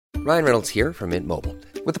Ryan Reynolds here from Mint Mobile.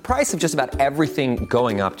 With the price of just about everything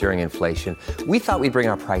going up during inflation, we thought we'd bring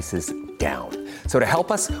our prices down. So to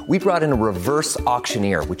help us, we brought in a reverse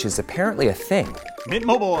auctioneer, which is apparently a thing. Mint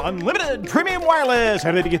Mobile Unlimited Premium Wireless.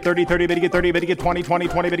 How to get 30, 30, bit to get 30, bit to get 20, 20,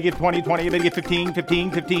 20, bit to get 20, 20, bit to get 15,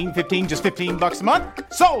 15, 15, 15, just $15 a month?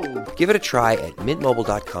 Sold! Give it a try at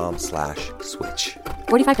mintmobile.com/switch.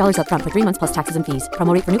 $45 up front for 3 months plus taxes and fees.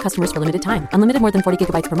 Promo rate for new customers for limited time. Unlimited more than 40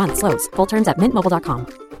 gigabytes per month. Slows full terms at mintmobile.com.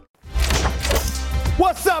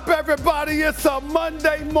 What's up, everybody? It's a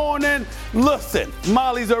Monday morning. Listen,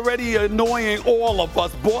 Molly's already annoying all of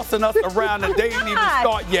us, bossing us around. The day ain't even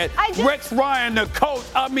start yet. Rex Ryan, the coach,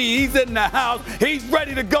 he's in the house. He's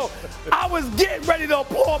ready to go. I was getting ready to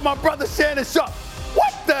applaud my brother Shannon Sharp.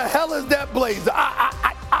 What the hell is that blazer?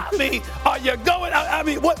 I mean, are you going?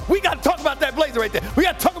 What? We got to talk about that blazer right there. We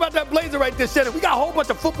got to talk about that blazer right there, Shannon. We got a whole bunch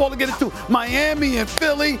of football to get into. Miami and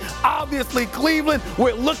Philly, obviously Cleveland.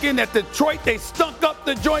 We're looking at Detroit. They stunk up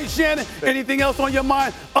the joint, Shannon. Anything else on your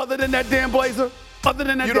mind other than that damn blazer? Other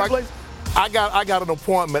than that damn blazer? I got an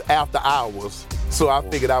appointment after hours, so I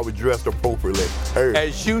figured I would dress appropriately.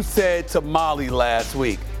 As you said to Molly last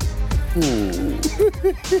week,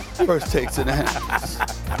 first takes in the hands.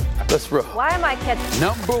 Let's roll. Why am I catching?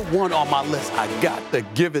 Number one on my list. I got to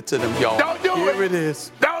give it to them, y'all. Don't do it. Here it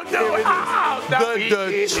is. Don't do it. The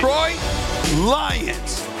Detroit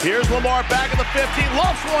Lions. Here's Lamar back at the 15.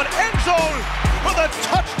 Lofts one. End zone for the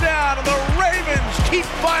touchdown. And the Ravens keep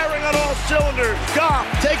firing on all cylinders. Goff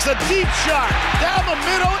takes a deep shot. Down the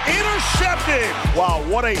middle. Intercepted. Wow,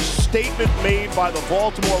 what a statement made by the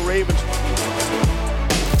Baltimore Ravens.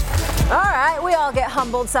 All right, we all get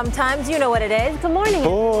humbled sometimes. You know what it is. Good morning,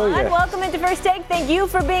 everyone. Yeah. Welcome into First Take. Thank you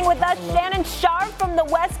for being with us. Shannon Sharp from the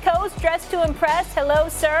West Coast, dressed to impress. Hello,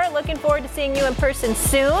 sir. Looking forward to seeing you in person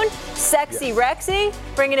soon. Sexy Rexy,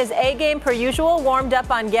 bringing his A game per usual, warmed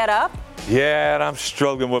up on Get Up. Yeah, and I'm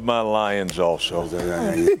struggling with my Lions also.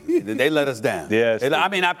 They let us down. Yes. I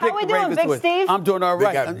picked How we the doing, Ravens. Big Steve? I'm doing all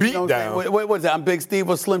right. They got beat down. What is it? I'm Big Steve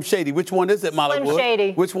or Slim Shady? Which one is it, Molly Slim Wood?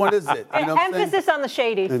 Shady. Which one is it? You know what I'm saying? Emphasis on the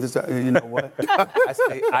shady. You know what?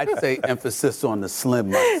 I'd say emphasis on the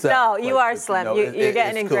slim myself. No, you are slim. You're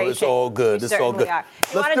getting in great shape. It's all good. You It's all good. are.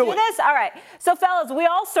 You want to do this? All right. So, fellas, we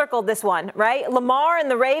all circled this one, right? Lamar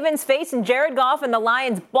and the Ravens facing Jared Goff and the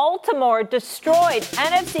Lions. Baltimore destroyed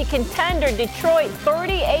NFC contender Detroit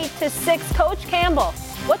 38-6. Coach Campbell,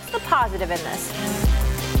 what's the positive in this?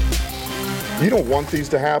 You don't want these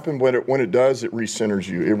to happen, but when it does, it recenters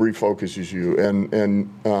you, it refocuses you, and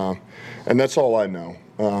that's all I know.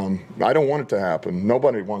 I don't want it to happen.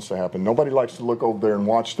 Nobody wants to happen. Nobody likes to look over there and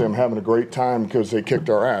watch them having a great time because they kicked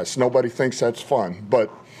our ass. Nobody thinks that's fun,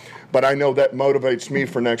 but I know that motivates me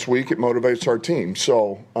for next week. It motivates our team.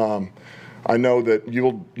 So I know that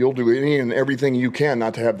you'll do any and everything you can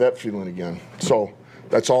not to have that feeling again. So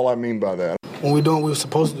that's all I mean by that. When we're doing what we're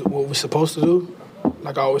supposed to do,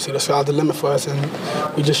 like I always say, the sky's the limit for us, and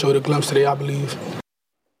we just showed a glimpse today, I believe.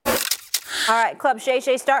 All right, Club Shay,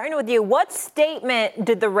 starting with you. What statement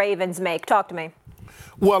did the Ravens make? Talk to me.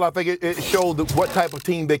 Well, I think it showed what type of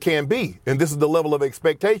team they can be, and this is the level of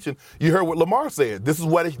expectation. You heard what Lamar said. This is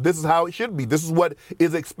how it should be. This is what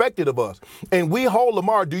is expected of us, and we hold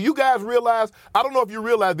Lamar. Do you guys realize? I don't know if you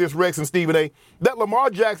realize this, Rex and Stephen A. That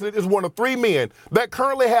Lamar Jackson is one of 3 men that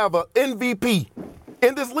currently have an MVP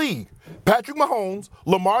in this league: Patrick Mahomes,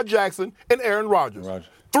 Lamar Jackson, and Aaron Rodgers.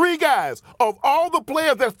 3 guys of all the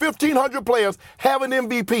players, that's 1,500 players, have an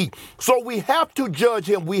MVP. So we have to judge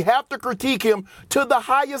him. We have to critique him to the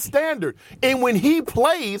highest standard. And when he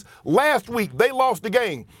plays, last week they lost the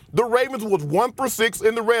game. The Ravens was 1 for 6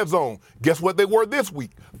 in the red zone. Guess what they were this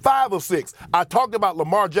week? 5 of 6. I talked about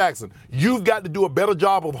Lamar Jackson. You've got to do a better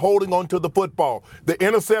job of holding on to the football. The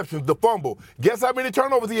interceptions, the fumble. Guess how many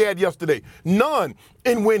turnovers he had yesterday? None.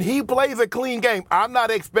 And when he plays a clean game, I'm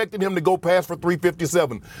not expecting him to go past for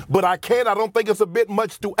 357. But I don't think it's a bit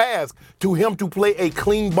much to ask to him to play a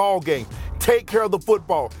clean ball game. Take care of the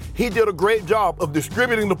football. He did a great job of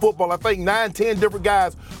distributing the football. I think 9, 10 different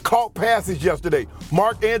guys caught passes yesterday.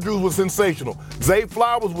 Mark Andrews was sensational. Zay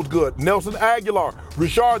Flowers was good. Nelson Aguilar,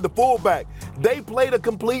 Richard the fullback. They played a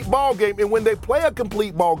complete ball game. And when they play a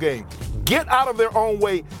complete ball game, get out of their own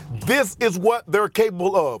way. This is what they're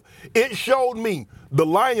capable of. It showed me the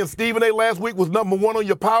Lions, Stephen A. last week was number 1 on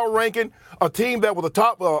your power ranking, a team that was a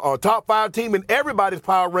top 5 team in everybody's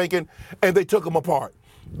power ranking, and they took them apart.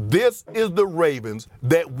 This is the Ravens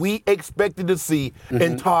that we expected to see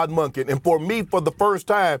in Todd Monken. And for me, for the first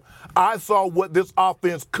time, I saw what this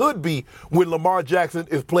offense could be when Lamar Jackson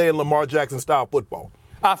is playing Lamar Jackson-style football.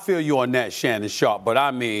 I feel you on that, Shannon Sharp, but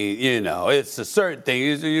I mean, it's a certain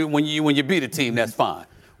thing. When you beat a team, that's fine.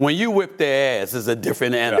 When you whip their ass, it's a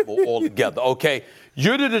different animal altogether, okay?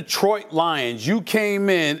 You're the Detroit Lions. You came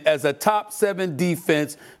in as a top 7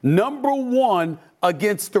 defense, number 1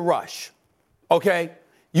 against the rush, okay?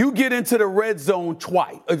 You get into the red zone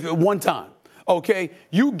one time. Okay,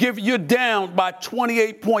 you're down by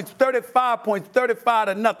 28 points, 35 points,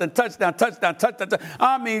 35-0, touchdown.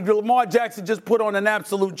 I mean, Lamar Jackson just put on an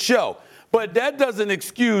absolute show. But that doesn't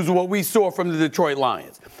excuse what we saw from the Detroit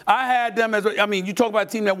Lions. I had them you talk about a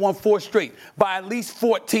team that won 4 straight by at least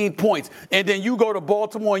 14 points. And then you go to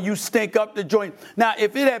Baltimore and you stink up the joint. Now,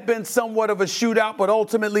 if it had been somewhat of a shootout, but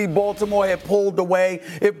ultimately Baltimore had pulled away,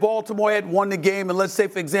 if Baltimore had won the game, and let's say,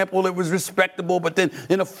 for example, it was respectable, but then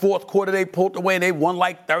in the fourth quarter they pulled away and they won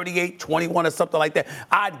like 38-21 or something like that,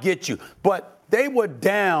 I'd get you. But they were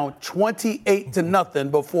down 28-0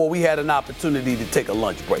 before we had an opportunity to take a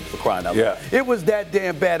lunch break, for crying out loud. It was that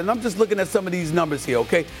damn bad. And I'm just looking at some of these numbers here,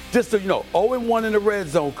 okay? Just so you know, 0-1 in the red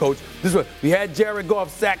zone, Coach. We had Jared Goff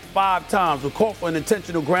sacked 5 times. We caught for an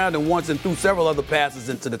intentional grounding once and threw several other passes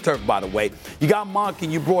into the turf, by the way. You got Monk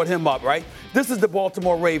and you brought him up, right? This is the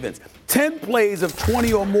Baltimore Ravens. 10 plays of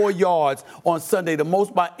 20 or more yards on Sunday, the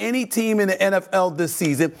most by any team in the NFL this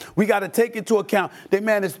season. We got to take into account they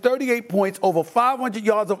managed 38 points, over 500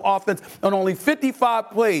 yards of offense on only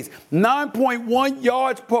 55 plays, 9.1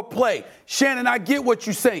 yards per play. Shannon, I get what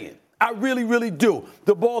you're saying. I really, really do.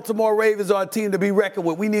 The Baltimore Ravens are a team to be reckoned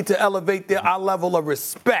with. We need to elevate our level of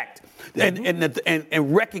respect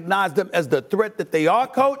and recognize them as the threat that they are,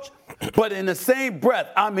 Coach. But in the same breath,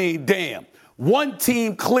 I mean, damn. One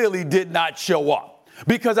team clearly did not show up,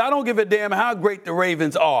 because I don't give a damn how great the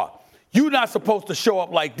Ravens are. You're not supposed to show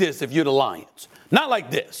up like this if you're the Lions. Not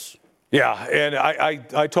like this. Yeah, and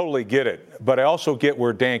I totally get it. But I also get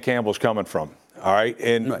where Dan Campbell's coming from, all right?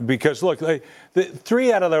 And because, look,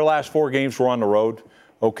 3 out of their last 4 games were on the road,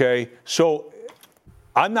 okay? So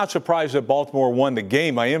I'm not surprised that Baltimore won the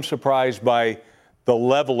game. I am surprised by the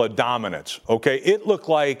level of dominance, okay? It looked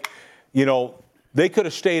like, they could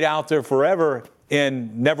have stayed out there forever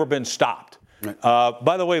and never been stopped.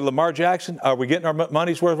 By the way, Lamar Jackson, are we getting our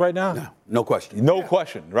money's worth right now? No question. No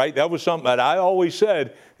question, right? That was something that I always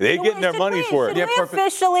said. They're getting their money's worth. Should we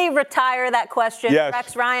officially retire that question,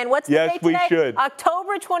 Rex Ryan? What's the date today? Yes, we should.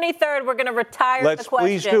 October 23rd, we're going to retire the question.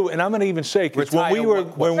 Let's please do. And I'm going to even say, because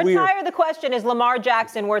retire the question, is Lamar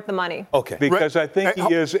Jackson worth the money? Okay. Because I think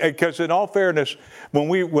he is. Because in all fairness,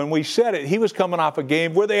 when we said it, he was coming off a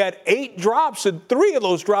game where they had 8 drops, and 3 of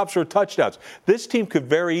those drops were touchdowns. This team could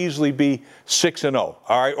very easily be 6-0, all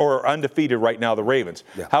right, or undefeated right now, the Ravens.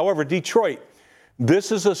 Yeah. However, Detroit,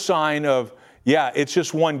 this is a sign of, it's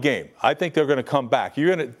just one game. I think they're going to come back.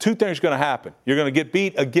 2 things are going to happen. You're going to get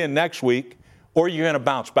beat again next week, or you're going to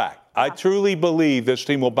bounce back. I truly believe this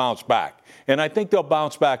team will bounce back. And I think they'll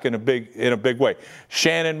bounce back in a big way.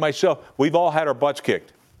 Shannon, myself, we've all had our butts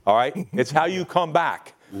kicked, all right? It's how you come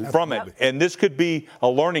back from it. And this could be a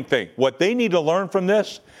learning thing. What they need to learn from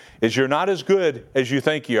this is you're not as good as you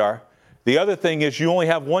think you are. The other thing is you only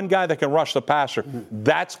have one guy that can rush the passer.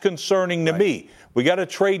 That's concerning to me. We got a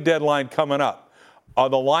trade deadline coming up. Are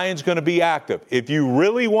the Lions going to be active? If you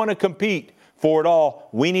really want to compete for it all,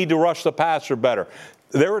 we need to rush the passer better.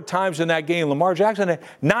 There were times in that game, Lamar Jackson had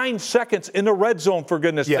 9 seconds in the red zone, for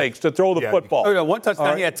goodness sakes, to throw the football. Oh, yeah, one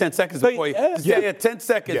touchdown, he had 10 seconds before he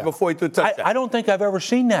threw the touchdown. I don't think I've ever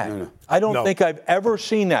seen that. No. I don't think I've ever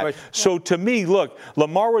seen that. Right. So, to me, look,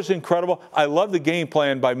 Lamar was incredible. I love the game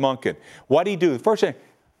plan by Monken. What did he do? The first thing,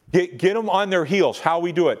 get them on their heels. How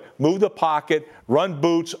we do it. Move the pocket, run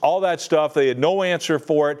boots, all that stuff. They had no answer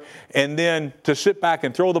for it. And then to sit back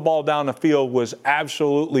and throw the ball down the field was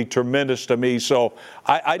absolutely tremendous to me. So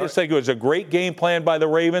I just think it was a great game plan by the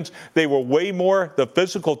Ravens. They were way more the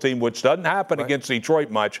physical team, which doesn't happen against Detroit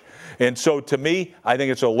much. And so to me, I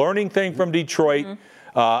think it's a learning thing from Detroit.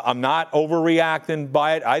 I'm not overreacting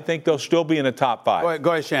by it. I think they'll still be in the top 5.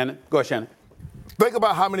 Go ahead, Shannon. Think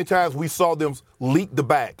about how many times we saw them leak the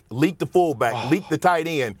back, leak the fullback, leak the tight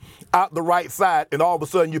end out the right side, and all of a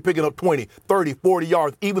sudden you're picking up 20, 30, 40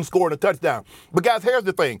 yards, even scoring a touchdown. But, guys, here's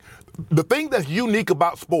the thing. The thing that's unique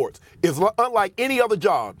about sports is unlike any other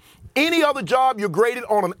job. Any other job, you're graded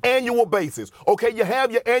on an annual basis. Okay, you have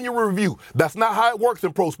your annual review. That's not how it works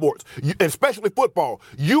in pro sports, especially football.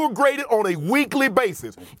 You're graded on a weekly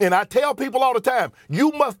basis. And I tell people all the time,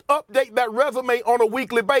 you must update that resume on a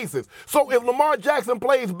weekly basis. So if Lamar Jackson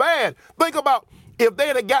plays bad, think about if they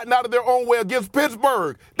had gotten out of their own way against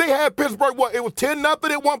Pittsburgh, they had Pittsburgh, it was 10-0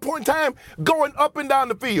 at one point in time, going up and down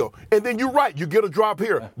the field. And then you're right, you get a drop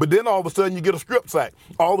here. But then all of a sudden you get a strip sack.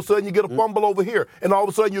 All of a sudden you get a fumble over here. And all of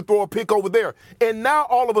a sudden you throw a pick over there. And now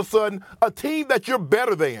all of a sudden, a team that you're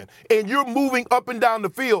better than, and you're moving up and down the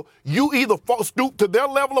field, you either stoop to their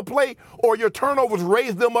level of play or your turnovers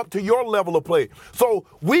raise them up to your level of play. So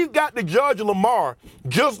we've got to judge Lamar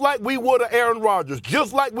just like we would have Aaron Rodgers,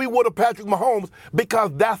 just like we would have Patrick Mahomes,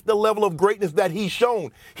 because that's the level of greatness that he's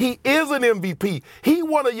shown. He is an MVP. He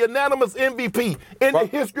won a unanimous MVP. In the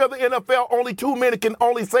history of the NFL, only two men can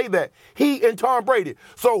only say that. He and Tom Brady.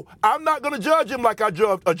 So I'm not going to judge him like I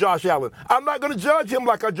judge a Josh Allen. I'm not going to judge him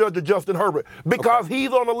like I judge a Justin Herbert, because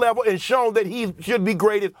he's on a level and shown that he should be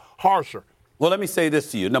graded harsher. Well, let me say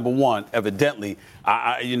this to you. Number one, evidently,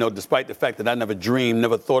 I despite the fact that I never dreamed,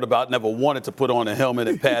 never thought about, never wanted to put on a helmet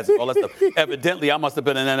and pads and all that stuff, evidently I must have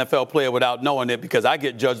been an NFL player without knowing it, because I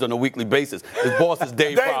get judged on a weekly basis. His boss is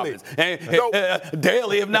Dave Roberts.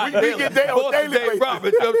 Daily, if not daily. Boss is Dave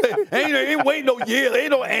Roberts. You know what I'm saying? Ain't wait no year.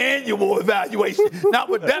 Ain't no annual evaluation. Not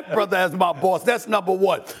with that brother as my boss. That's number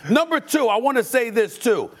one. Number two, I want to say this,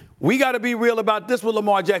 too. We got to be real about this with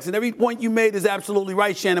Lamar Jackson. Every point you made is absolutely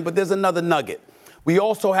right, Shannon, but there's another nugget. We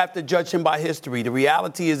also have to judge him by history. The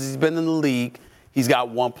reality is he's been in the league. He's got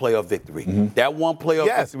one playoff victory. That one playoff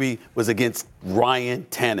victory was against Ryan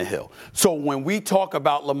Tannehill. So when we talk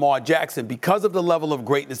about Lamar Jackson, because of the level of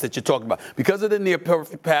greatness that you're talking about, because of the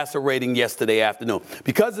near-perfect passer rating yesterday afternoon,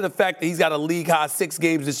 because of the fact that he's got a league-high 6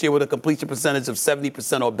 games this year with a completion percentage of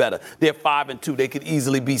 70% or better, they're 5-2. They could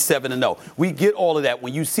easily be 7-0. We get all of that.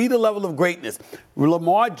 When you see the level of greatness,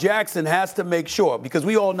 Lamar Jackson has to make sure, because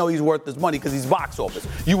we all know he's worth his money because he's box office.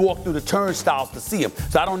 You walk through the turnstiles to see him.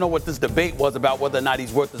 So I don't know what this debate was about, whether or not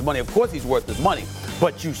he's worth his money. Of course he's worth his money.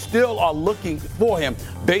 But you still are looking for him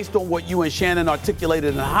based on what you and Shannon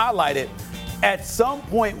articulated and highlighted at some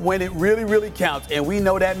point when it really, really counts. And we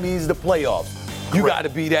know that means the playoffs. You got to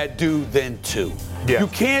be that dude then, too. Yeah. You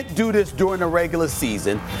can't do this during the regular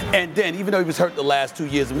season. And then, even though he was hurt the last 2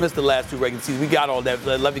 years and missed the last 2 regular seasons, we got all that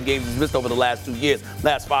 11 games he's missed over the last 2 years,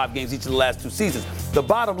 last 5 games each of the last 2 seasons. The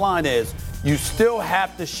bottom line is you still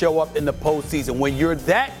have to show up in the postseason. When you're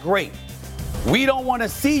that great, we don't want to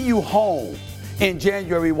see you home in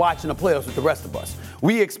January watching the playoffs with the rest of us.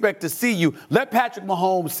 We expect to see you. Let Patrick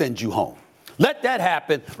Mahomes send you home. Let that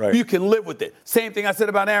happen. Right. You can live with it. Same thing I said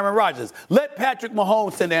about Aaron Rodgers. Let Patrick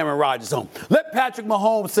Mahomes send Aaron Rodgers home. Let Patrick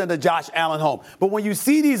Mahomes send a Josh Allen home. But when you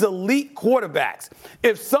see these elite quarterbacks,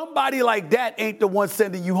 if somebody like that ain't the one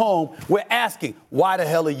sending you home, we're asking, why the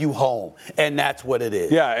hell are you home? And that's what it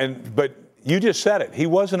is. Yeah, but you just said it. He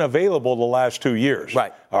wasn't available the last 2 years.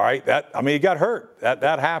 Right. All right. He got hurt.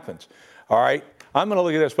 That happens. All right. I'm going to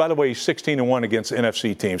look at this. By the way, he's 16-1 against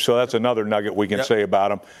NFC teams, so that's another nugget we can say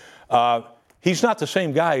about him. He's not the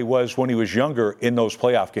same guy he was when he was younger in those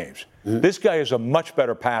playoff games. This guy is a much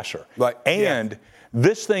better passer. Right. And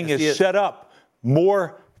this thing is set up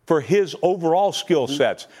more for his overall skill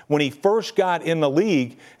sets. When he first got in the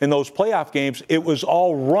league in those playoff games, it was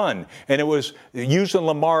all run, and it was using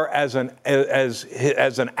Lamar as an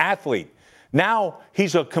athlete. Now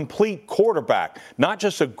he's a complete quarterback, not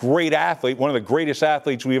just a great athlete, one of the greatest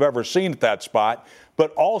athletes we've ever seen at that spot,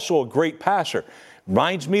 but also a great passer.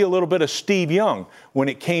 Reminds me a little bit of Steve Young when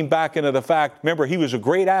it came back into the fact, remember, he was a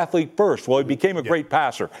great athlete first. Well, he became a great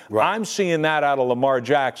passer. Right. I'm seeing that out of Lamar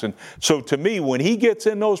Jackson. So to me, when he gets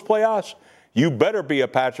in those playoffs, you better be a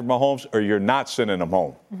Patrick Mahomes or you're not sending him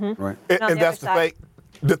home. Right. And that's the thing.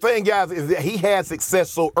 The thing, guys, is that he had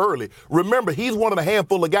success so early. Remember, he's one of the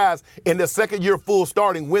handful of guys in their second year full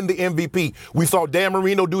starting win the MVP. We saw Dan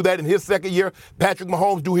Marino do that in his second year, Patrick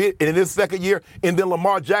Mahomes do it in his second year, and then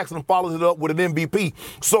Lamar Jackson follows it up with an MVP.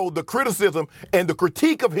 So the criticism and the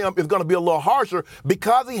critique of him is going to be a little harsher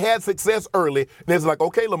because he had success early. And it's like,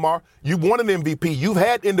 okay, Lamar, you won an MVP. You've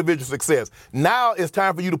had individual success. Now it's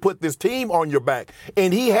time for you to put this team on your back.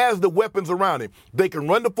 And he has the weapons around him. They can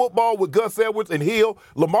run the football with Gus Edwards and Hill.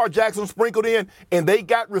 Lamar Jackson sprinkled in, and they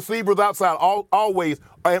got receivers outside always.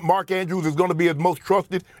 Mark Andrews is going to be his most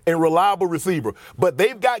trusted and reliable receiver. But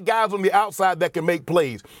they've got guys on the outside that can make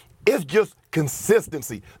plays. It's just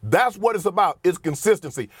consistency. That's what it's about. It's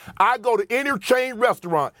consistency. I go to any chain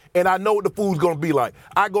restaurant, and I know what the food's going to be like.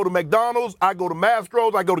 I go to McDonald's, I go to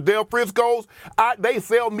Mastro's, I go to Del Frisco's. They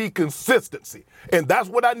sell me consistency. And that's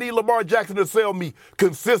what I need Lamar Jackson to sell me,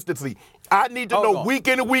 consistency. I need to know week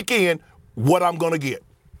in and week in what I'm going to get.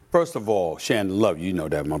 First of all, Shannon, love you. You know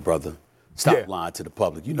that, my brother. Stop lying to the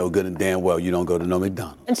public. You know good and damn well you don't go to no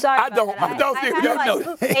McDonald's. And sorry I don't,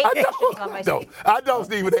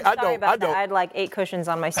 Stephen. I had like 8 cushions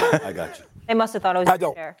on my seat. I had like 8 cushions on my seat. I got you. They must have thought it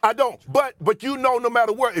was fair. I don't. But you know, no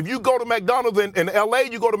matter where, if you go to McDonald's in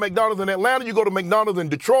L.A., you go to McDonald's in Atlanta, you go to McDonald's in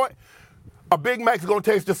Detroit, a Big Mac's going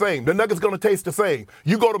to taste the same. The Nugget's going to taste the same.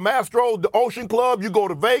 You go to Mastro, the Ocean Club, you go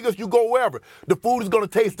to Vegas, you go wherever. The food is going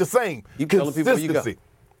to taste the same. You telling people you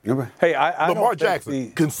go. Hey, I Lamar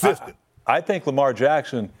Jackson, consistent. I think Lamar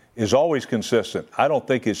Jackson is always consistent. I don't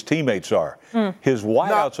think his teammates are. His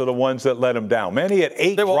wideouts are the ones that let him down. Man, he had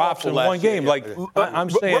 8 drops in one game. I'm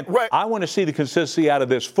saying, I want to see the consistency out of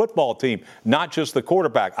this football team, not just the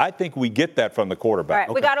quarterback. I think we get that from the quarterback.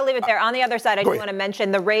 All right, we got to leave it there. On the other side, I do want to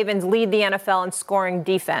mention the Ravens lead the NFL in scoring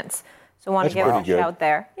defense. So I want to give a shout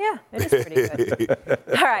there. Yeah, it is pretty good.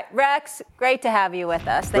 All right, Rex, great to have you with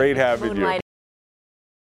us. Great having you.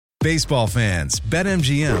 Baseball fans,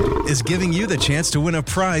 BetMGM is giving you the chance to win a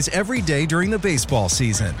prize every day during the baseball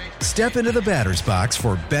season. Step into the batter's box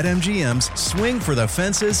for BetMGM's Swing for the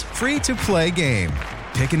Fences free-to-play game.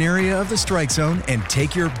 Pick an area of the strike zone and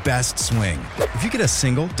take your best swing. If you get a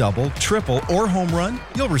single, double, triple, or home run,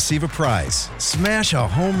 you'll receive a prize. Smash a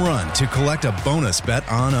home run to collect a bonus bet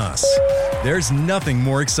on us. There's nothing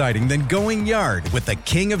more exciting than going yard with the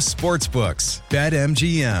king of sportsbooks,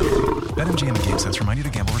 BetMGM. BetMGM and GameSense remind you to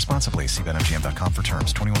gamble responsibly. See BetMGM.com for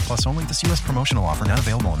terms. 21 plus only. This U.S. promotional offer not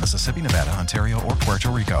available in Mississippi, Nevada, Ontario, or Puerto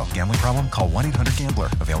Rico. Gambling problem? Call 1-800-GAMBLER.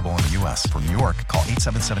 Available in the U.S. For New York, call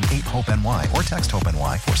 877-8-HOPE-NY or text HOPE-NY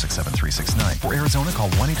 467-369. For Arizona, call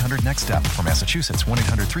 1-800-NEXT-STEP. For Massachusetts,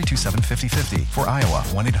 1-800-327-5050. For Iowa,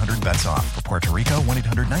 1-800-BETS-OFF. For Puerto Rico,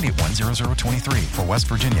 1-800-981-0023. For West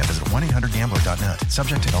Virginia, visit 1-800-GAMBLER.net.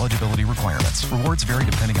 Subject to eligibility requirements. Rewards vary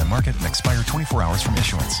depending on market and expire 24 hours from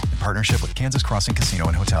issuance. In partnership with Kansas Crossing Casino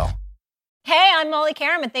and Hotel. Hey, I'm Molly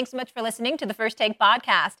Karam, and thanks so much for listening to the First Take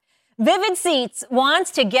podcast. Vivid Seats wants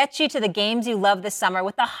to get you to the games you love this summer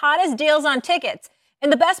with the hottest deals on tickets.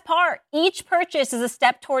 And the best part, each purchase is a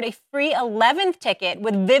step toward a free 11th ticket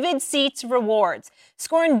with Vivid Seats rewards.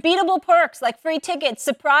 Score unbeatable perks like free tickets,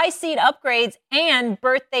 surprise seat upgrades, and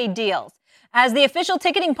birthday deals. As the official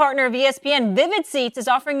ticketing partner of ESPN, Vivid Seats is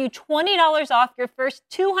offering you $20 off your first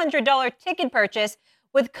 $200 ticket purchase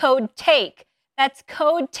with code TAKE. That's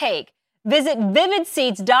code TAKE. Visit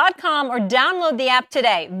vividseats.com or download the app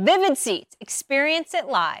today. Vivid Seats. Experience it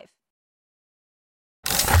live.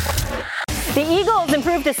 The Eagles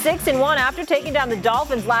improved to 6-1 after taking down the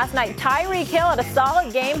Dolphins last night. Tyreek Hill had a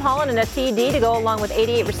solid game, hauling in a TD to go along with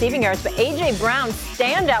 88 receiving yards. But A.J. Brown,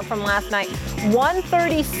 standout from last night,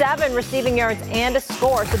 137 receiving yards and a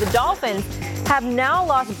score. So the Dolphins have now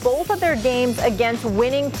lost both of their games against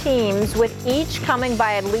winning teams, with each coming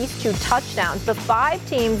by at least 2 touchdowns. The 5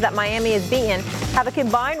 teams that Miami has beaten have a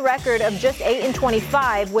combined record of just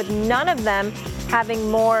 8-25, with none of them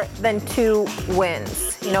having more than 2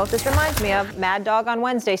 wins. You know what this reminds me of? Mad Dog on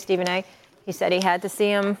Wednesday, Stephen A. He said he had to see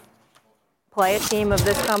him play a team of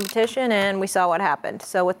this competition, and we saw what happened.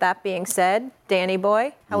 So with that being said, Danny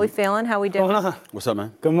boy, how we feeling? How we doing? What's up,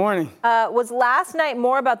 man? Good morning. Was last night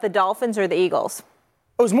more about the Dolphins or the Eagles?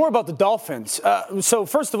 It was more about the Dolphins. So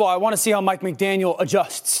first of all, I want to see how Mike McDaniel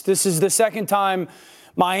adjusts. This is the second time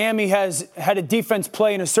Miami has had a defense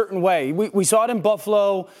play in a certain way. We saw it in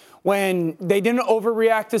Buffalo when they didn't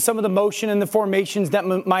overreact to some of the motion and the formations that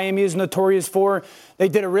Miami is notorious for. They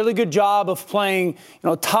did a really good job of playing,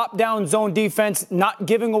 top-down zone defense, not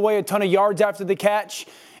giving away a ton of yards after the catch.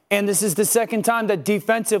 And this is the second time that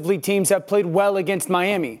defensively teams have played well against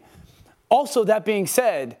Miami. Also, that being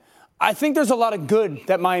said, I think there's a lot of good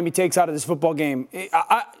that Miami takes out of this football game.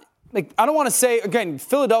 I don't want to say, again,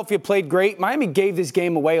 Philadelphia played great. Miami gave this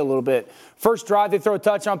game away a little bit. First drive, they throw a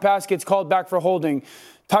touchdown pass, gets called back for holding.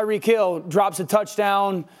 Tyreek Hill drops a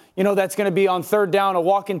touchdown. That's going to be on third down, a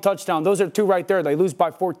walk-in touchdown. Those are 2 right there. They lose by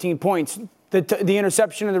 14 points. The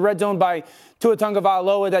interception in the red zone by Tua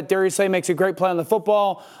Tagovailoa that Darius Slay makes a great play on the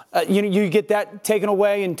football. You get that taken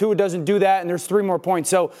away, and Tua doesn't do that, and there's 3 more points.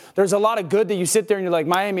 So there's a lot of good that you sit there and you're like,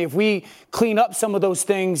 Miami, if we clean up some of those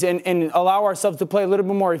things and allow ourselves to play a little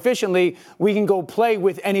bit more efficiently, we can go play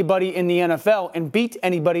with anybody in the NFL and beat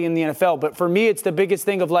anybody in the NFL. But for me, it's the biggest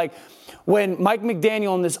thing of when Mike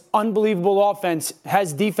McDaniel in this unbelievable offense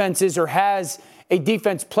has defenses or has a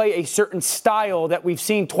defense play a certain style that we've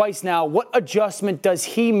seen twice now, what adjustment does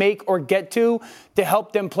he make or get to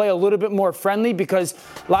help them play a little bit more friendly? Because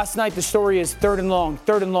last night the story is 3rd and long,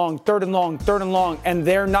 3rd and long, 3rd and long, 3rd and long, and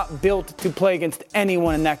they're not built to play against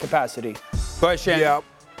anyone in that capacity. Go ahead, Shannon. Yeah.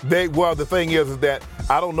 The thing is that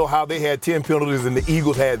I don't know how they had 10 penalties and the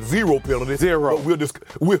Eagles had 0 penalties. 0.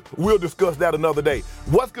 But we'll discuss that another day.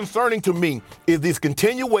 What's concerning to me is these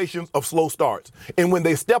continuations of slow starts. And when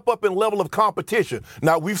they step up in level of competition.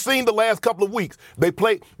 Now, we've seen the last couple of weeks.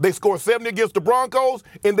 They score 70 against the Broncos,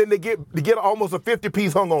 and then they get almost a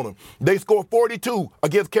 50-piece hung on them. They score 42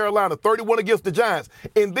 against Carolina, 31 against the Giants.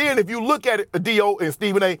 And then if you look at it, D.O. and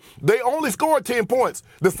Stephen A., they only scored 10 points.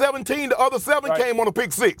 The 17, the other 7 came on a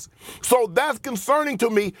pick 6. So that's concerning to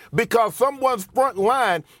me because someone's front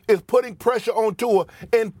line is putting pressure on Tua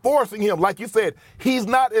and forcing him. Like you said, he's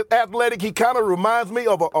not athletic. He kind of reminds me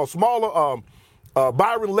of a smaller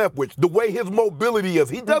Byron Leftwich, the way his mobility is.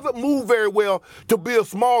 He doesn't move very well to be a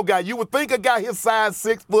small guy. You would think a guy his size,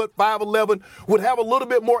 6 foot, 5'11", would have a little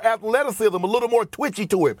bit more athleticism, a little more twitchy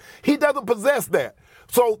to him. He doesn't possess that.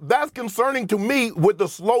 So that's concerning to me with the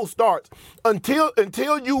slow starts. Until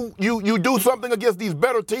you do something against these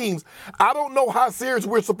better teams, I don't know how serious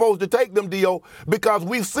we're supposed to take them, Dio, because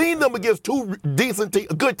we've seen them against 2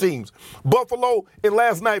 good teams, Buffalo and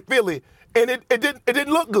last night Philly, and it didn't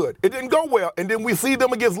look good. It didn't go well. And then we see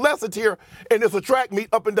them against Leicester here, and it's a track meet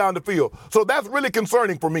up and down the field. So that's really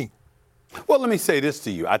concerning for me. Well, let me say this to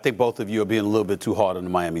you. I think both of you are being a little bit too hard on the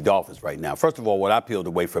Miami Dolphins right now. First of all, what I peeled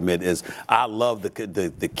away from it is I love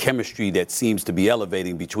the chemistry that seems to be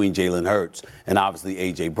elevating between Jalen Hurts and obviously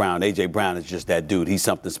A.J. Brown. A.J. Brown is just that dude. He's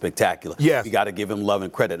something spectacular. Yes. You got to give him love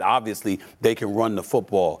and credit. Obviously, they can run the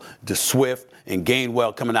football. The Swift and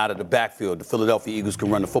Gainwell coming out of the backfield. The Philadelphia Eagles can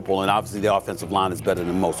run the football, and obviously the offensive line is better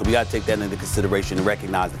than most. So we got to take that into consideration and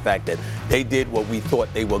recognize the fact that they did what we thought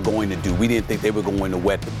they were going to do. We didn't think they were going to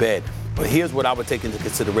wet the bed. But here's what I would take into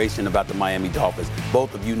consideration about the Miami Dolphins.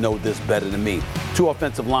 Both of you know this better than me. 2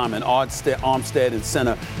 offensive linemen, Armstead and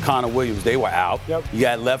center Connor Williams, they were out. Yep. You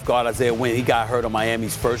got left guard Isaiah Wynn. He got hurt on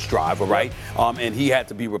Miami's first drive, all right? And he had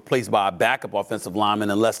to be replaced by a backup offensive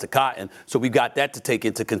lineman and Lester Cotton. So we got that to take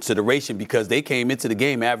into consideration because they came into the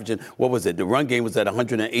game averaging, the run game was at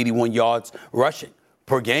 181 yards rushing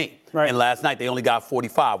per game. Right. And last night they only got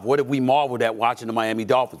 45. What did we marvel at watching the Miami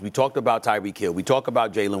Dolphins? We talked about Tyreek Hill. We talked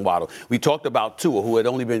about Jalen Waddle. We talked about Tua, who had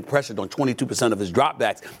only been pressured on 22% of his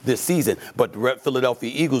dropbacks this season. But the Philadelphia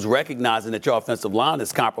Eagles, recognizing that your offensive line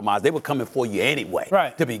is compromised, they were coming for you anyway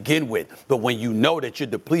to begin with. But when you know that you're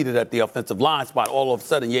depleted at the offensive line spot, all of a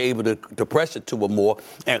sudden you're able to pressure Tua more.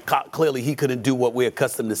 And clearly he couldn't do what we're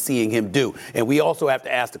accustomed to seeing him do. And we also have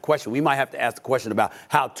to ask the question. We might have to ask the question about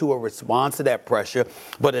how Tua responds to that pressure.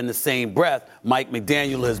 But in the same breath, Mike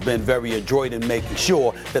McDaniel has been very adroit in making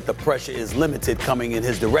sure that the pressure is limited coming in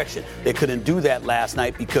his direction. They couldn't do that last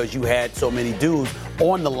night because you had so many dudes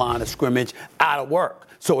on the line of scrimmage out of work.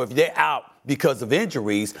 So if they're out because of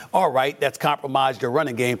injuries, all right, that's compromised your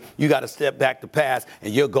running game. You got to step back to pass,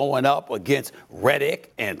 and you're going up against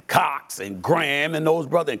Reddick and Cox and Graham and those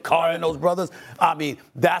brothers and Carter and those brothers. I mean,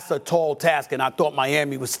 that's a tall task, and I thought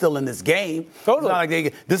Miami was still in this game.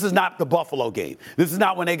 Totally. This is not the Buffalo game. This is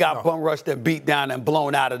not when they got bum rushed and beat down and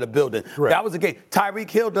blown out of the building. Right. That was a game. Tyreek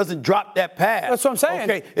Hill doesn't drop that pass. That's what I'm saying.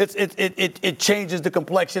 Okay, it changes the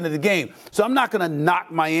complexion of the game. So I'm not going to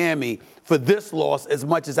knock Miami for this loss as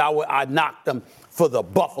much as I knocked them for the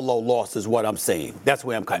Buffalo loss is what I'm saying. That's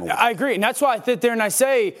where I'm coming from. I agree, and that's why I sit there and I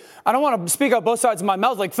say, I don't want to speak out both sides of my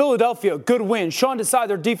mouth. Like Philadelphia, good win. Sean Desai,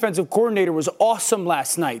 their defensive coordinator, was awesome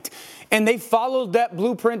last night. And they followed that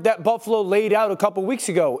blueprint that Buffalo laid out a couple weeks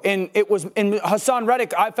ago. And Hassan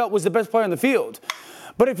Reddick, I felt, was the best player on the field.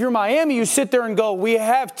 But if you're Miami, you sit there and go, we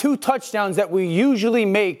have 2 touchdowns that we usually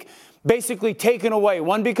make basically taken away.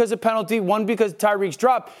 One because of penalty, one because of Tyreek's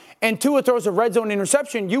drop, and Tua throws a red zone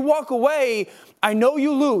interception. You walk away, I know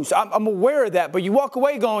you lose. I'm aware of that, but you walk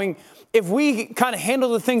away going, if we kind of handle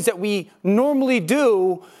the things that we normally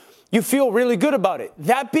do, you feel really good about it.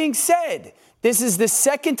 That being said, this is the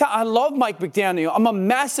second time. I love Mike McDaniel. I'm a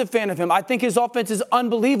massive fan of him. I think his offense is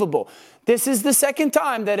unbelievable. This is the second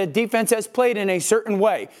time that a defense has played in a certain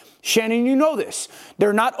way. Shannon, you know this.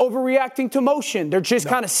 They're not overreacting to motion. They're just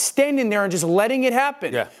kind of standing there and just letting it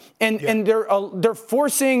happen. Yeah. And they're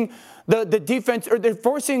forcing the defense, or they're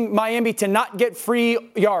forcing Miami to not get free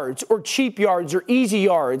yards or cheap yards or easy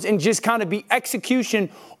yards and just kind of be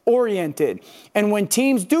execution oriented. And when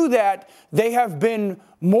teams do that, they have been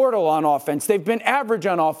mortal on offense. They've been average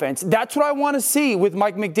on offense. That's what I want to see with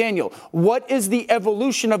Mike McDaniel. What is the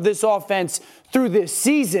evolution of this offense through this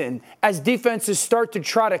season as defenses start to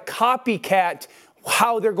try to copycat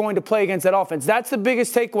how they're going to play against that offense? That's the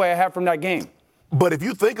biggest takeaway I have from that game. But if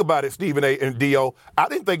you think about it, Stephen A. and D.O., I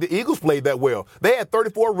didn't think the Eagles played that well. They had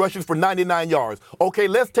 34 rushes for 99 yards. Okay,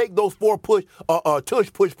 let's take those 4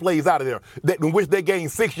 tush push plays out of there, in which they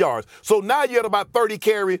gained 6 yards. So now you're at about 30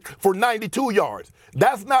 carries for 92 yards.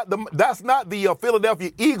 That's not the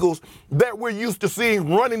Philadelphia Eagles that we're used to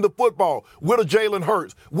seeing running the football with a Jalen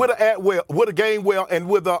Hurts, with a Atwell, with a Gainwell, and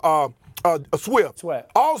with a Swift.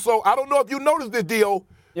 Also, I don't know if you noticed this, D.O.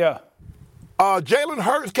 Yeah. Jalen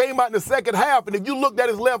Hurts came out in the second half, and if you looked at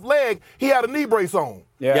his left leg, he had a knee brace on.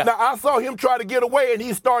 Yeah. Now, I saw him try to get away, and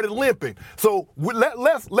he started limping. So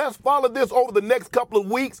let's follow this over the next couple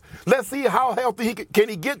of weeks. Let's see how healthy can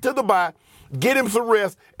he get to the bye, get him some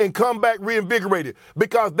rest, and come back reinvigorated.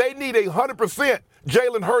 Because they need 100%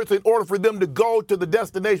 Jalen Hurts in order for them to go to the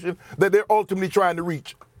destination that they're ultimately trying to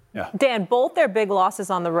reach. Yeah. Dan, both their big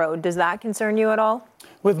losses on the road. Does that concern you at all?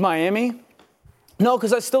 With Miami? No,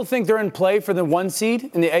 because I still think they're in play for the 1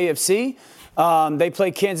 seed in the AFC. They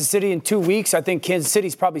play Kansas City in 2 weeks. I think Kansas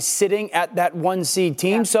City's probably sitting at that 1 seed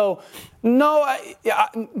team. Yeah. So, no,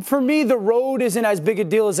 for me, the road isn't as big a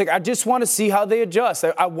deal as I just want to see how they adjust.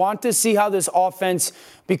 I want to see how this offense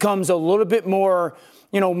becomes a little bit more.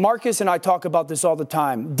 Marcus and I talk about this all the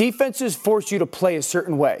time. Defenses force you to play a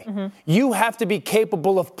certain way. Mm-hmm. You have to be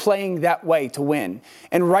capable of playing that way to win.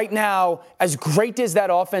 And right now, as great as that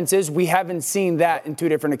offense is, we haven't seen that in 2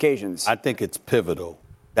 different occasions. I think it's pivotal.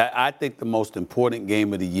 I think the most important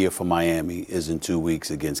game of the year for Miami is in 2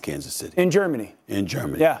 weeks against Kansas City. In Germany.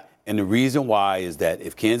 Yeah. And the reason why is that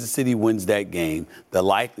if Kansas City wins that game, the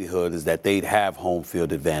likelihood is that they'd have home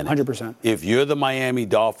field advantage. 100%. If you're the Miami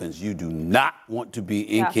Dolphins, you do not want to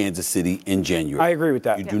be in Kansas City in January. I agree with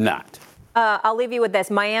that. You do not. I'll leave you with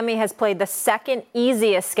this. Miami has played the second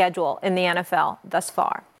easiest schedule in the NFL thus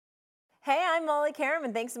far. Hey, I'm Molly Karam,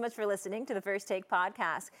 and thanks so much for listening to the First Take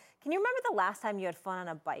podcast. Can you remember the last time you had fun on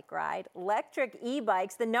a bike ride? Electric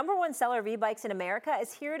e-bikes, the #1 seller of e-bikes in America,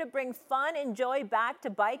 is here to bring fun and joy back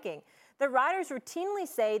to biking. The riders routinely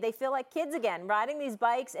say they feel like kids again riding these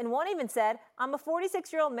bikes, and one even said, "I'm a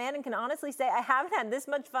 46-year-old man and can honestly say I haven't had this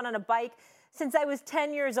much fun on a bike since I was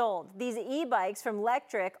 10 years old." These e-bikes from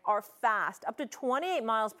Lectric are fast, up to 28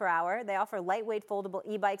 miles per hour. They offer lightweight foldable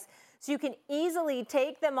e-bikes, so you can easily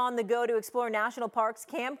take them on the go to explore national parks,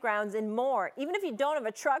 campgrounds, and more. Even if you don't have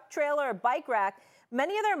a truck, trailer, or bike rack,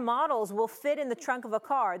 many of their models will fit in the trunk of a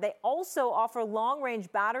car. They also offer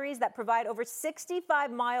long-range batteries that provide over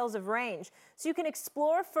 65 miles of range, so you can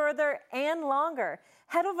explore further and longer.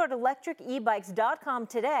 Head over to lectricebikes.com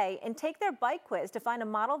today and take their bike quiz to find a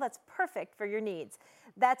model that's perfect for your needs.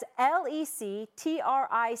 That's LECTRIC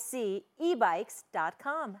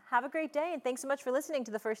ebikes.com. Have a great day, and thanks so much for listening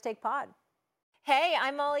to the First Take Pod. Hey,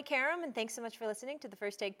 I'm Molly Karam, and thanks so much for listening to the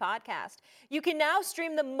First Take podcast. You can now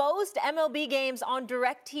stream the most MLB games on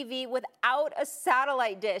DirecTV without a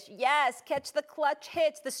satellite dish. Yes, catch the clutch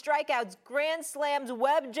hits, the strikeouts, grand slams,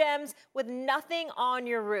 web gems with nothing on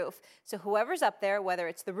your roof. So whoever's up there, whether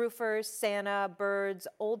it's the roofers, Santa, birds,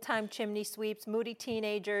 old-time chimney sweeps, moody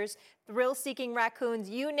teenagers, thrill-seeking raccoons,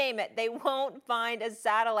 you name it, they won't find a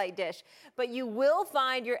satellite dish. But you will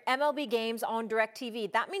find your MLB games on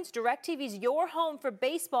DirecTV. That means DirecTV's your home for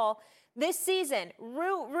baseball this season.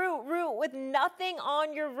 Root with nothing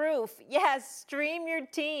on your roof. Yes, stream your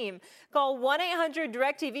team. Call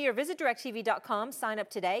 1-800-DirecTV or visit DirecTV.com. Sign up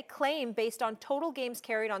today. Claim based on total games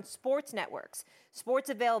carried on sports networks. Sports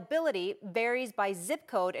availability varies by zip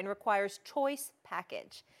code and requires choice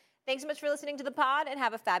package. Thanks so much for listening to the pod, and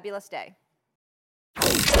have a fabulous day.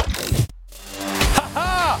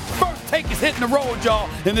 First Take is hitting the road, y'all,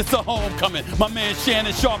 and it's a homecoming. My man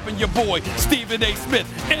Shannon Sharpe and your boy Stephen A. Smith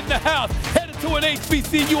in the house, headed to an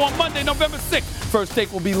HBCU on Monday, November 6th. First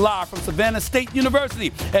Take will be live from Savannah State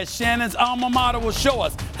University, as Shannon's alma mater will show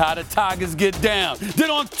us how the Tigers get down.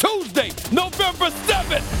 Then on Tuesday, November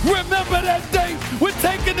 7th, remember that day, we're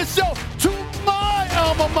taking the show to my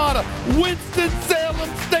alma mater, Winston-Salem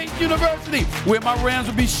State University, where my Rams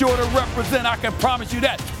will be sure to represent. I can promise you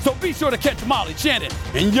that. So be sure to catch Molly, Shannon,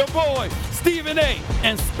 and your boy, Stephen A.,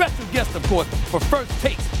 and special guest, of course, for First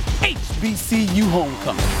Take's HBCU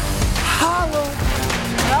Homecoming. Holla!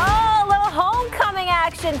 Oh, a little homecoming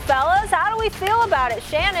action, fellas. How do we feel about it?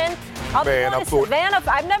 Shannon, I'll be going to Savannah.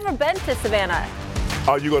 I've never been to Savannah.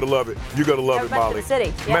 Oh, you're going to love it. You're going to love it, Molly. To the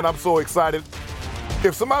city. Yeah. Man, I'm so excited.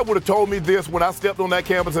 If somebody would have told me this when I stepped on that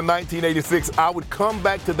campus in 1986, I would come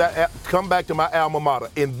back to my alma mater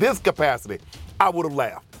in this capacity, I would have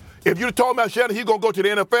laughed. If you'd have told me, Shannon, he's going to go to the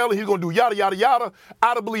NFL and he's going to do yada, yada, yada,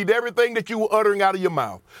 I'd have believed everything that you were uttering out of your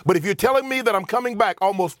mouth. But if you're telling me that I'm coming back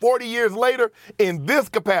almost 40 years later in this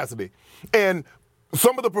capacity, and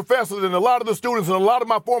some of the professors and a lot of the students and a lot of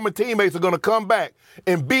my former teammates are going to come back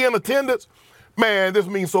and be in attendance, man, this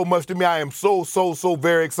means so much to me. I am so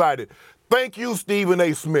very excited. Thank you, Stephen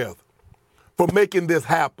A. Smith, for making this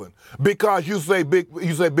happen. Because you say,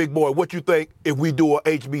 big boy, what you think if we do a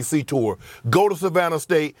HBC tour? Go to Savannah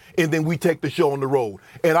State, and then we take the show on the road.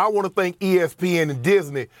 And I want to thank ESPN and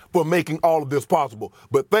Disney for making all of this possible.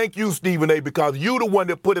 But thank you, Stephen A., because you the one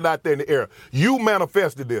that put it out there in the air. You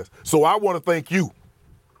manifested this. So I want to thank you.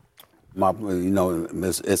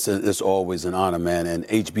 It's always an honor, man. And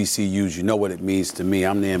HBCUs, you know what it means to me.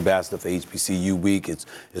 I'm the ambassador for HBCU Week.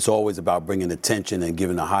 It's always about bringing attention and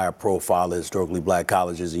giving a higher profile to historically black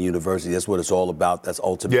colleges and universities. That's what it's all about. That's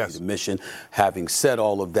ultimately the mission. Having said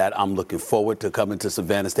all of that, I'm looking forward to coming to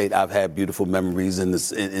Savannah State. I've had beautiful memories in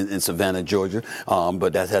Savannah, Georgia,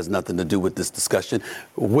 but that has nothing to do with this discussion.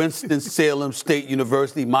 Winston-Salem State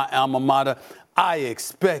University, my alma mater, I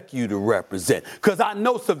expect you to represent, because I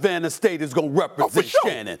know Savannah State is going to represent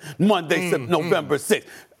Shannon Monday, November 6th.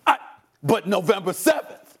 But November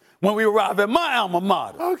 7th, when we arrive at my alma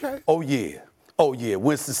mater. Okay. Oh, yeah,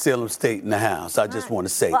 Winston-Salem State in the house. I just want to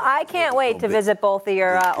say. Well, I can't wait to visit both of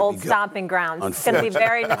your old stomping grounds. It's going to be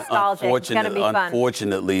very nostalgic. It's going to be fun.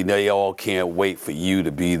 Unfortunately, they all can't wait for you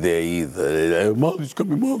to be there either. Molly's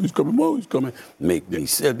coming. Make me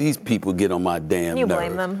sad. These people get on my damn nerves. You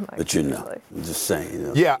blame them. But I'm just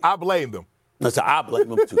saying. Yeah, I blame them. I blame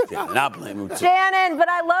them too, Shannon. I blame them too. Shannon, but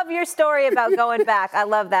I love your story about going back. I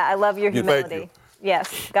love that. I love your humility. Thank you.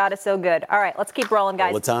 Yes, God is so good. All right, let's keep rolling,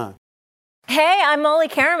 guys. All the time. Hey, I'm Molly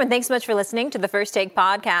Karam, and thanks so much for listening to the First Take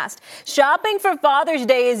podcast. Shopping for Father's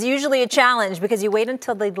Day is usually a challenge because you wait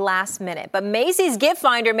until the last minute. But Macy's Gift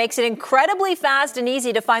Finder makes it incredibly fast and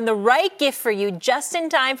easy to find the right gift for you just in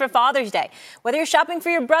time for Father's Day. Whether you're shopping for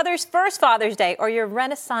your brother's first Father's Day or your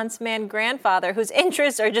Renaissance man grandfather whose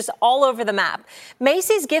interests are just all over the map,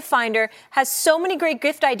 Macy's Gift Finder has so many great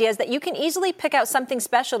gift ideas that you can easily pick out something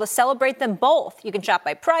special to celebrate them both. You can shop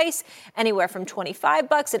by price, anywhere from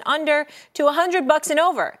 $25 and under to $100 and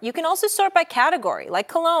over. You can also sort by category, like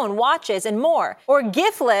cologne, watches, and more. Or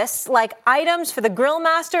gift lists, like items for the grill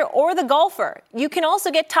master or the golfer. You can also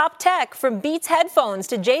get top tech, from Beats headphones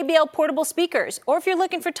to JBL portable speakers. Or if you're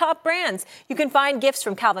looking for top brands, you can find gifts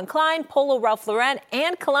from Calvin Klein, Polo Ralph Lauren,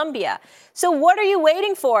 and Columbia. So what are you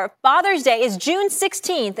waiting for? Father's Day is June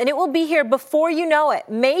 16th, and it will be here before you know it.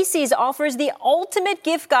 Macy's offers the ultimate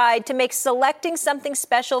gift guide to make selecting something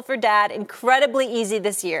special for dad incredibly easy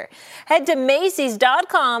this year. Head to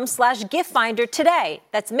Macys.com/giftfinder today.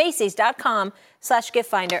 That's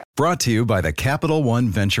Macys.com/giftfinder. Brought to you by the Capital One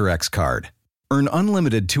Venture X card. Earn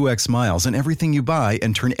unlimited 2x miles on everything you buy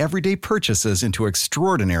and turn everyday purchases into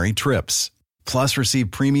extraordinary trips. Plus,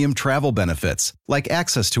 receive premium travel benefits like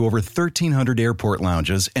access to over 1,300 airport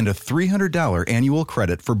lounges and a $300 annual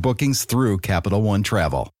credit for bookings through Capital One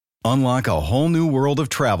Travel. Unlock a whole new world of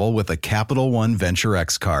travel with a Capital One Venture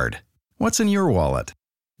X card. What's in your wallet?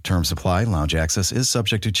 Terms apply. Lounge access is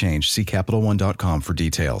subject to change. See CapitalOne.com for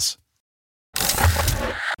details.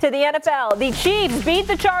 To the NFL, the Chiefs beat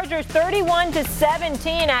the Chargers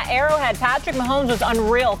 31-17 at Arrowhead. Patrick Mahomes was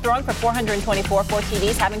unreal, throwing for 424, 4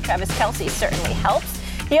 TDs. Having Travis Kelce certainly helps.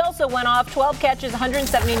 He also went off 12 catches,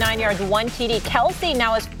 179 yards, 1 TD. Kelce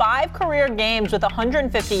now has 5 career games with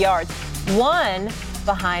 150 yards, one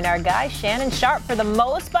behind our guy Shannon Sharpe for the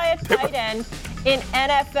most by a tight end in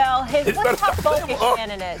NFL. Look how focused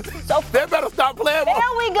Shannon is. So they better stop playing. There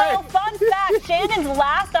we go. Fun fact, Shannon's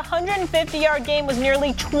last 150-yard game was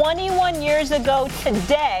nearly 21 years ago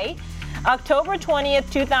today, October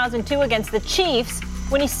 20th, 2002, against the Chiefs,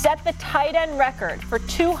 when he set the tight end record for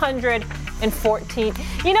 214.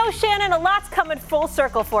 You know, Shannon, a lot's coming full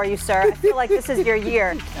circle for you, sir. I feel like this is your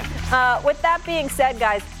year. With that being said,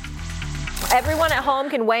 guys, everyone at home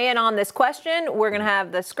can weigh in on this question. We're going to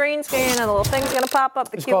have the screen, and the little thing's going to pop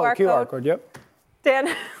up, the QR code. QR code, yep.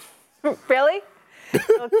 Dan, really? The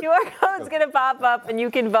QR code's going to pop up, and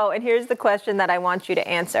you can vote. And here's the question that I want you to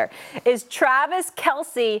answer. Is Travis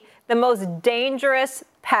Kelce the most dangerous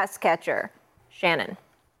pass catcher? Shannon.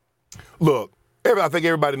 Look, I think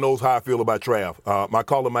everybody knows how I feel about Trav. I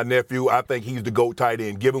call him my nephew. I think he's the GOAT tight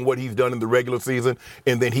end, given what he's done in the regular season,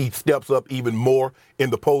 and then he steps up even more in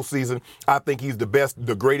the postseason. I think he's the best,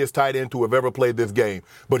 the greatest tight end to have ever played this game.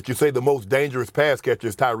 But you say the most dangerous pass catcher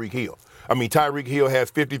is Tyreek Hill. I mean, Tyreek Hill has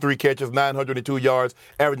 53 catches, 902 yards,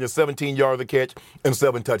 averaging 17 yards a catch and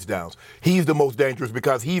 7 touchdowns. He's the most dangerous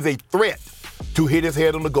because he's a threat to hit his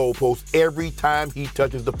head on the goalpost every time he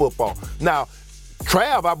touches the football. Now,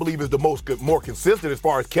 Trav, I believe, is the more consistent as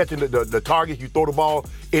far as catching the targets. You throw the ball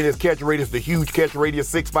in his catch radius, the huge catch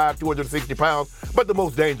radius, 6'5", 260 pounds. But the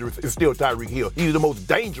most dangerous is still Tyreek Hill. He's the most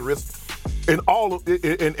dangerous and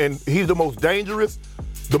he's the most dangerous,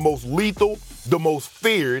 the most lethal, the most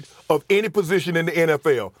feared of any position in the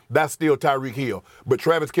NFL. That's still Tyreek Hill. But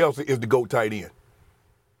Travis Kelce is the GOAT tight end.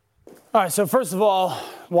 All right, so first of all,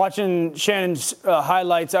 watching Shannon's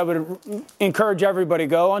highlights, I would encourage everybody,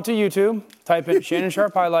 go onto YouTube, type in Shannon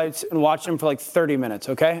Sharpe highlights, and watch them for like 30 minutes,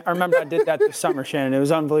 okay? I remember I did that this summer, Shannon. It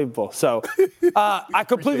was unbelievable. So I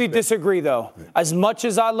completely disagree, though. As much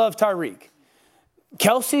as I love Tyreek,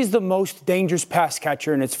 Kelce's the most dangerous pass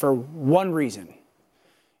catcher, and it's for one reason.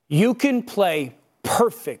 You can play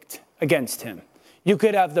perfect against him. You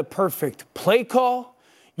could have the perfect play call.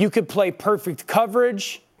 You could play perfect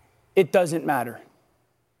coverage. It doesn't matter.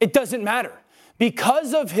 It doesn't matter.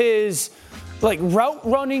 Because of his route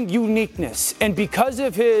running uniqueness and because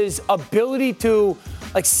of his ability to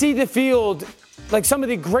see the field like some of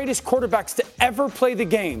the greatest quarterbacks to ever play the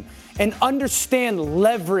game and understand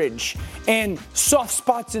leverage and soft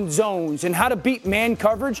spots and zones and how to beat man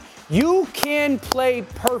coverage, you can play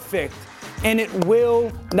perfect and it will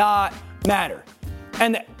not matter.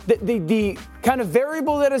 And the kind of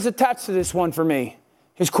variable that is attached to this one for me,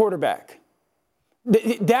 his quarterback.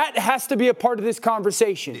 That has to be a part of this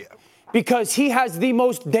conversation because he has the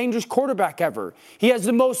most dangerous quarterback ever. He has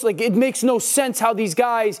the most, it makes no sense how these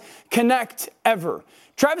guys connect ever.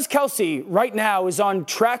 Travis Kelce right now is on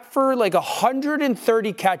track for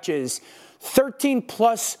 130 catches, 13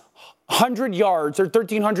 plus 100 yards or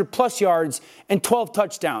 1,300 plus yards and 12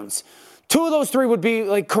 touchdowns. 2 of those 3 would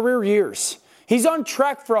be career years. He's on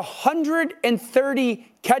track for 130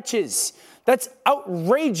 catches. That's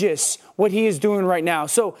outrageous what he is doing right now.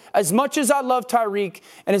 So as much as I love Tyreek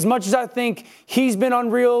and as much as I think he's been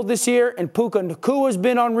unreal this year and Puka Nacua has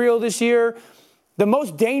been unreal this year, the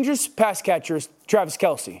most dangerous pass catcher is Travis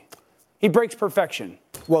Kelce. He breaks perfection.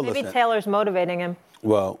 Well, maybe Taylor's motivating him.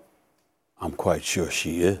 Well, I'm quite sure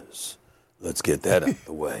she is. Let's get that out of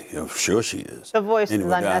the way. I'm sure she is. The voice is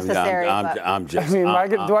unnecessary. I'm just. do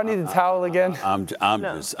I need a towel again? I'm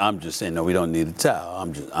just saying. No, we don't need a towel.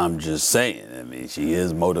 I'm just saying. I mean, she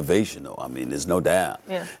is motivational. I mean, there's no doubt.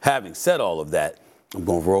 Yeah. Having said all of that, I'm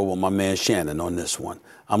going to roll with my man Shannon on this one.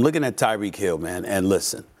 I'm looking at Tyreek Hill, man, and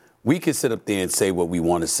listen, we can sit up there and say what we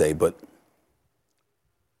want to say, but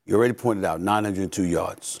you already pointed out 902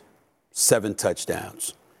 yards, 7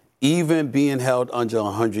 touchdowns. Even being held under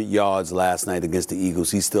 100 yards last night against the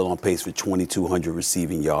Eagles, he's still on pace for 2,200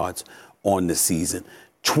 receiving yards on the season.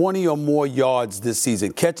 20 or more yards this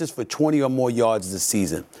season. Catches for 20 or more yards this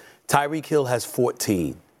season. Tyreek Hill has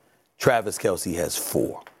 14. Travis Kelce has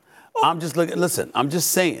 4. I'm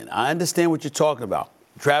just saying. I understand what you're talking about.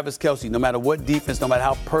 Travis Kelce, no matter what defense, no matter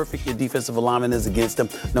how perfect your defensive alignment is against him,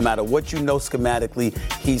 no matter what you know schematically,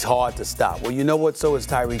 he's hard to stop. Well, you know what? So is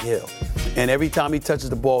Tyreek Hill. And every time he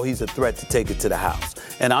touches the ball, he's a threat to take it to the house.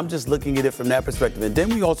 And I'm just looking at it from that perspective. And then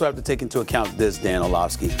we also have to take into account this, Dan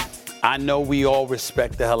Orlovsky. I know we all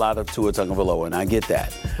respect the hell out of Tua Tagovailoa, and I get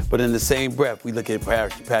that. But in the same breath, we look at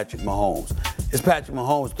Patrick Mahomes. It's Patrick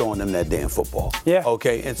Mahomes throwing them that damn football. Yeah.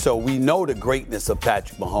 Okay, and so we know the greatness of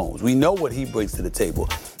Patrick Mahomes. We know what he brings to the table.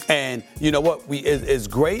 And you know what? As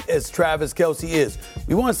great as Travis Kelce is,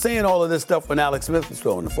 we weren't saying all of this stuff when Alex Smith was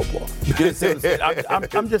throwing the football. You understand what I'm saying?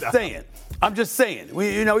 I'm just saying. I'm just saying.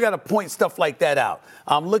 We got to point stuff like that out.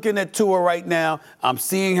 I'm looking at Tua right now. I'm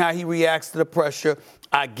seeing how he reacts to the pressure.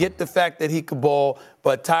 I get the fact that he could ball,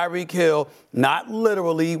 but Tyreek Hill, not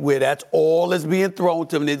literally where that's all that's being thrown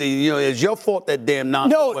to him. It's your fault that damn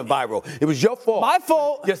nonsense went viral. It was your fault. My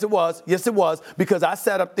fault. Yes, it was. Yes, it was. Because I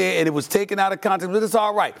sat up there and it was taken out of context. But it's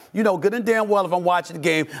all right. Good and damn well if I'm watching the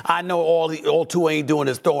game, I know all Tua ain't doing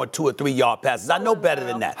is throwing 2 or 3 yard passes. I know better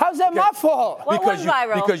than that. How's that my fault? What was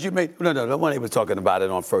viral? Because you made no one was talking about it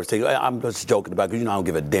on First Take. I'm just joking about it because I don't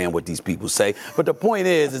give a damn what these people say. But the point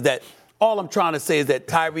is that all I'm trying to say is that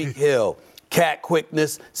Tyreek Hill, cat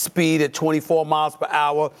quickness, speed at 24 miles per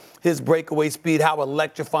hour, his breakaway speed, how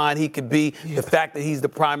electrifying he could be, the fact that he's the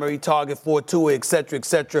primary target for Tua, et cetera, et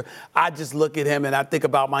cetera. I just look at him and I think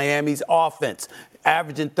about Miami's offense,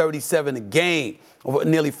 averaging 37 a game, over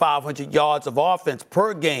nearly 500 yards of offense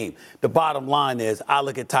per game. The bottom line is I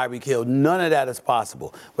look at Tyreek Hill. None of that is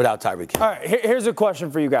possible without Tyreek Hill. All right, here's a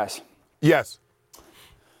question for you guys. Yes.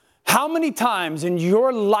 How many times in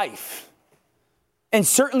your life, and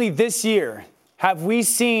certainly this year, have we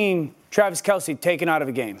seen Travis Kelce taken out of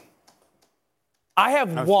a game? I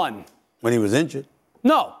have one. When he was injured?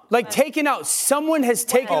 No, taken out. Someone has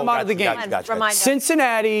taken him out of the game. Gotcha.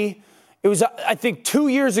 Cincinnati It was, I think, 2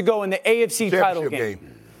 years ago in the AFC title game.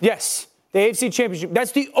 Yes, the AFC Championship.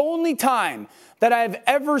 That's the only time that I've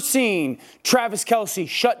ever seen Travis Kelce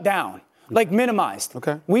shut down, like minimized.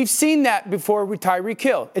 Okay. We've seen that before with Tyreek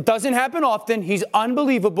Hill. It doesn't happen often. He's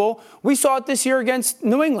unbelievable. We saw it this year against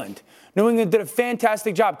New England. New England did a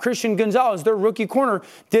fantastic job. Christian Gonzalez, their rookie corner,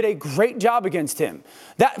 did a great job against him.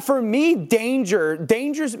 That, for me,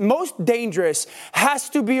 most dangerous has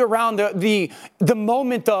to be around the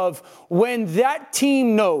moment of when that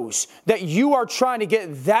team knows that you are trying to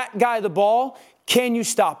get that guy the ball, can you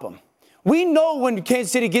stop him? We know when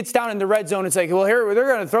Kansas City gets down in the red zone, it's like, well, here, they're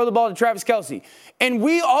going to throw the ball to Travis Kelce. And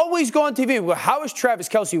we always go on TV and go, how is Travis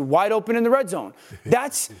Kelce wide open in the red zone?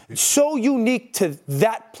 That's so unique to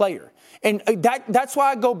that player. And that's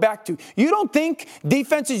why I go back to, you don't think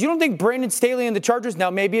Brandon Staley and the Chargers,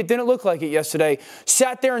 now maybe it didn't look like it yesterday,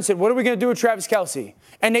 sat there and said, what are we going to do with Travis Kelce?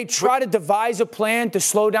 And they try to devise a plan to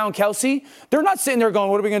slow down Kelce. They're not sitting there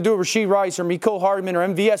going, what are we going to do with Rashee Rice or Mecole Hardman or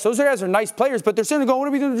MVS? Those guys are nice players, but they're sitting there going, what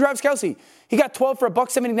are we doing with Travis Kelce? He got 12 for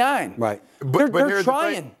 $179. Right. They're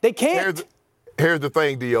trying. They can't. Here's the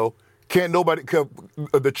thing, Dio.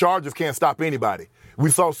 The Chargers can't stop anybody. We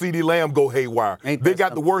saw CeeDee Lamb go haywire. They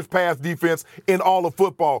got the worst pass defense in all of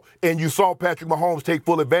football, and you saw Patrick Mahomes take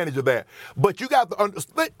full advantage of that. But you got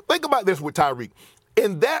to think about this with Tyreek.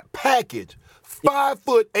 In that package,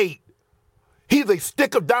 5'8", he's a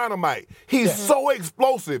stick of dynamite. He's so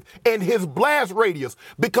explosive, and his blast radius,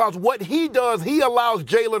 because what he does, he allows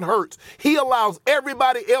Jalen Hurts. He allows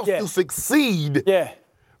everybody else to succeed. Yeah.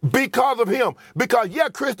 Because of him. Because,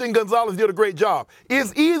 Christian Gonzalez did a great job.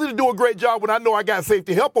 It's easy to do a great job when I know I got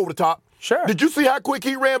safety help over the top. Sure. Did you see how quick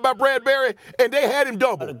he ran by Bradbury? And they had him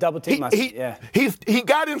double. Double team. He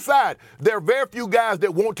got inside. There are very few guys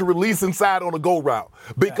that want to release inside on a go route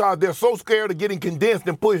because they're so scared of getting condensed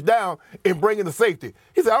and pushed down and bringing the safety.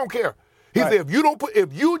 He said, I don't care. He said, if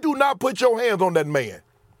you do not put your hands on that man,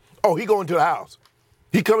 he going to the house.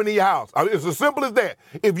 He coming in your house. I mean, it's as simple as that.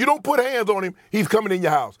 If you don't put hands on him, he's coming in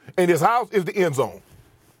your house. And his house is the end zone.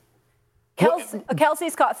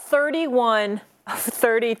 Kelce's got 31 of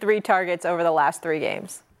 33 targets over the last 3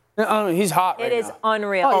 games. He's hot right now. It is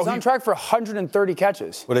unreal. He's on track for 130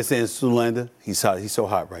 catches. What they say in Zoolander? He's hot. He's so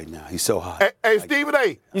hot right now. He's so hot. Hey, Stephen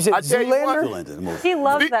A. You said Zoolander? Zoolander, the movie. He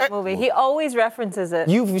loves that movie. He always references it.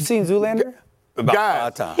 You've seen Zoolander?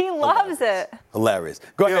 Guys, he loves it. Hilarious.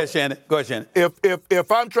 Go ahead, Shannon.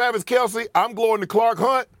 If I'm Travis Kelce, I'm going to Clark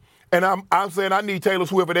Hunt, and I'm saying I need Taylor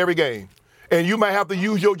Swift at every game. And you might have to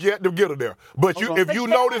use your jet to get her there. But if you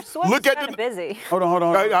notice, look at the busy. Hold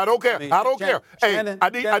on. I don't care. I don't care. Shannon, I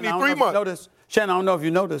need 3 months. Shannon, I don't know if you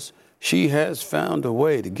noticed. She has found a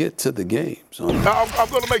way to get to the games. I'm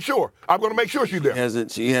going to make sure. I'm going to make sure she's there.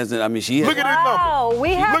 She hasn't. I mean, Look at these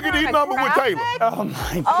numbers. Look at these numbers with Taylor. Oh,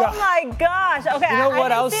 my God. Oh, my gosh. Okay, you know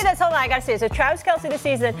what I else? see this. Hold on, I got to see it. So Travis Kelce this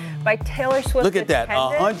season by Taylor Swift. Look at that.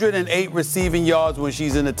 108 receiving yards when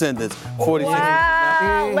she's in attendance. 46.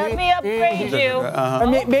 Wow. Let me upgrade you.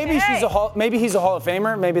 Maybe he's a Hall of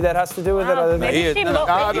Famer. Maybe that has to do with it. Maybe she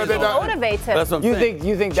motivates him. That's what I'm saying.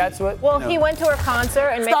 You think that's what? Well, he went to her concert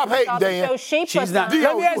and made hating, Dan. show she She's puts not. on.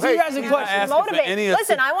 Let me ask you guys a question.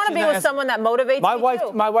 Listen, I want to be with someone that motivates my me wife,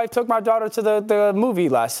 too. My wife took my daughter to the movie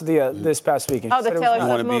this past weekend. Oh, the Taylor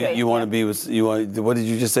Swift movie. You want to be with? What did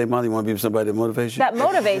you just say, Molly? You want to be with somebody that motivates you? That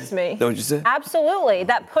motivates me. Is that what you said? Absolutely.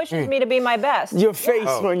 That pushes me to be my best. Your face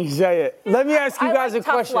when you say it. Let me ask you guys a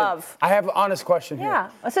question. Love. I have an honest question here. Yeah,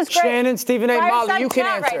 this is great. Shannon, Stephen A, Molly, you can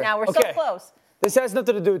answer. Right now, we're so close. This has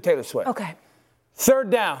nothing to do with Taylor Swift. Okay. 3rd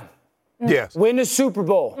down. Yes. Win the Super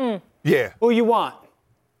Bowl. Yeah. Who you want?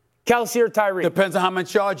 Kelce or Tyreek? Depends on how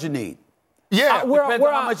much yards you need. Yeah. Depends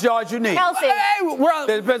on how much yards you need. Kelce.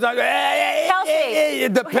 It depends on. Kelce.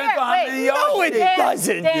 It depends on how many yards you need. No, it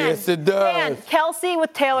doesn't. Yes, it does. Dan, Kelce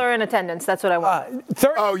with Taylor in attendance. That's what I want.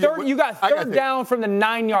 You got third down from the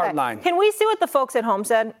 9-yard line. Can we see what the folks at home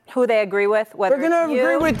said? Who they agree with? They're going to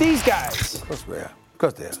agree with these guys. Of course we are. Of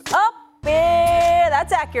course they are. Oh, yeah,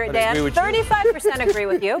 that's accurate, Dan. 35% agree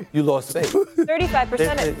with you. You lost faith.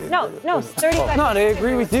 35%. No, 35%. No, they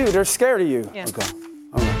agree with you. They're scared of you. Yeah. Okay.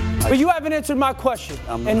 All right. But you haven't answered my question,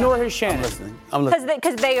 and nor has Shannon. I'm listening.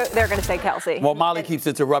 Because they're going to say Kelce. Well, Molly keeps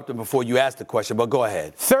interrupting before you ask the question, but go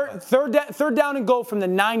ahead. Third down and goal from the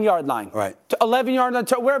 9-yard line. Right. To 11-yard line,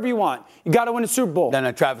 wherever you want. You got to win the Super Bowl.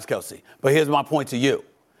 No, Travis Kelce. But here's my point to you.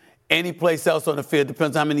 Any place else on the field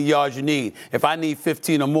depends on how many yards you need. If I need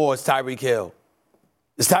 15 or more, it's Tyreek Hill.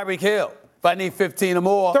 It's Tyreek Hill. If I need 15 or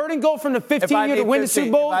more. 3rd and goal from the 15 to win the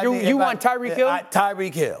Super Bowl, you want Tyreek Hill?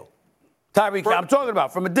 Tyreek Hill. Tyreek, I'm talking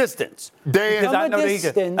about from a distance. Dan,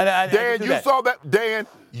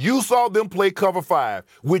 you saw them play cover 5,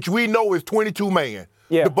 which we know is 22 man.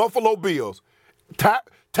 Yeah. The Buffalo Bills.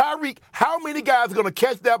 Tyreek, how many guys are going to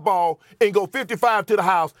catch that ball and go 55 to the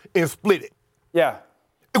house and split it? Yeah.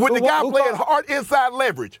 With the guy playing hard inside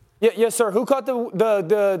leverage. Yes, sir. Who caught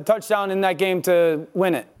the touchdown in that game to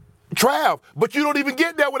win it? Trav, but you don't even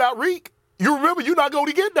get there without Reek. You remember, you're not going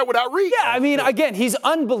to get there without Reek. Yeah, I mean, again, he's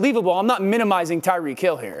unbelievable. I'm not minimizing Tyreek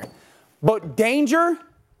Hill here. But danger,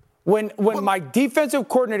 when my defensive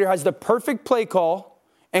coordinator has the perfect play call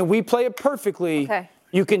and we play it perfectly,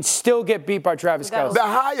 you can still get beat by Travis Kelce. The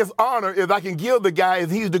highest honor is I can give the guy is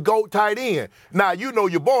he's the GOAT tight end. Now, you know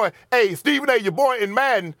your boy. Hey, Stephen A., your boy in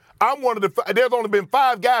Madden, I'm one of the – there's only been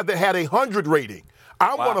 5 guys that had 100 rating.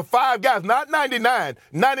 I'm one of 5 guys, not 99.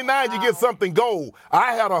 99, you get something gold.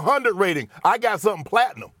 I had 100 rating. I got something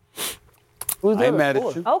platinum. I ain't mad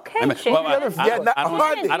at you. Okay, Shane. I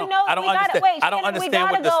don't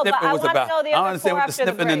understand what the sniffing was about. I don't understand what the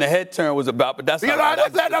sniffing and the head turn was about, but that's all right.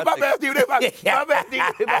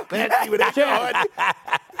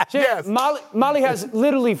 Yes. Molly has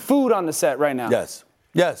literally food on the set right now. Yes.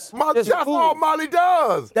 That's all Molly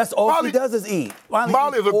does. That's all he does is eat.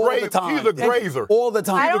 Molly is a grazer. She's a grazer. All the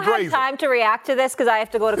time. I don't have time to react to this because I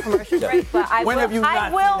have to go to commercial break, but I will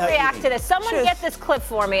react to this. Someone get this clip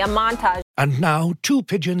for me, a montage. And now, 2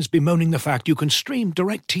 pigeons bemoaning the fact you can stream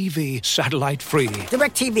DirecTV satellite-free.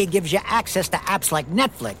 DirecTV gives you access to apps like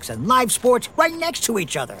Netflix and live sports right next to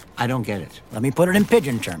each other. I don't get it. Let me put it in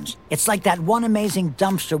pigeon terms. It's like that one amazing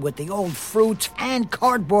dumpster with the old fruits and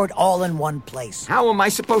cardboard all in one place. How am I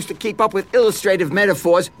supposed to keep up with illustrative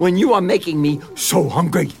metaphors when you are making me so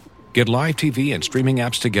hungry? Get live TV and streaming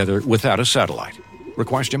apps together without a satellite.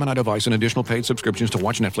 Requires Gemini device and additional paid subscriptions to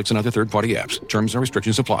watch Netflix and other third-party apps. Terms and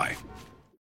restrictions apply.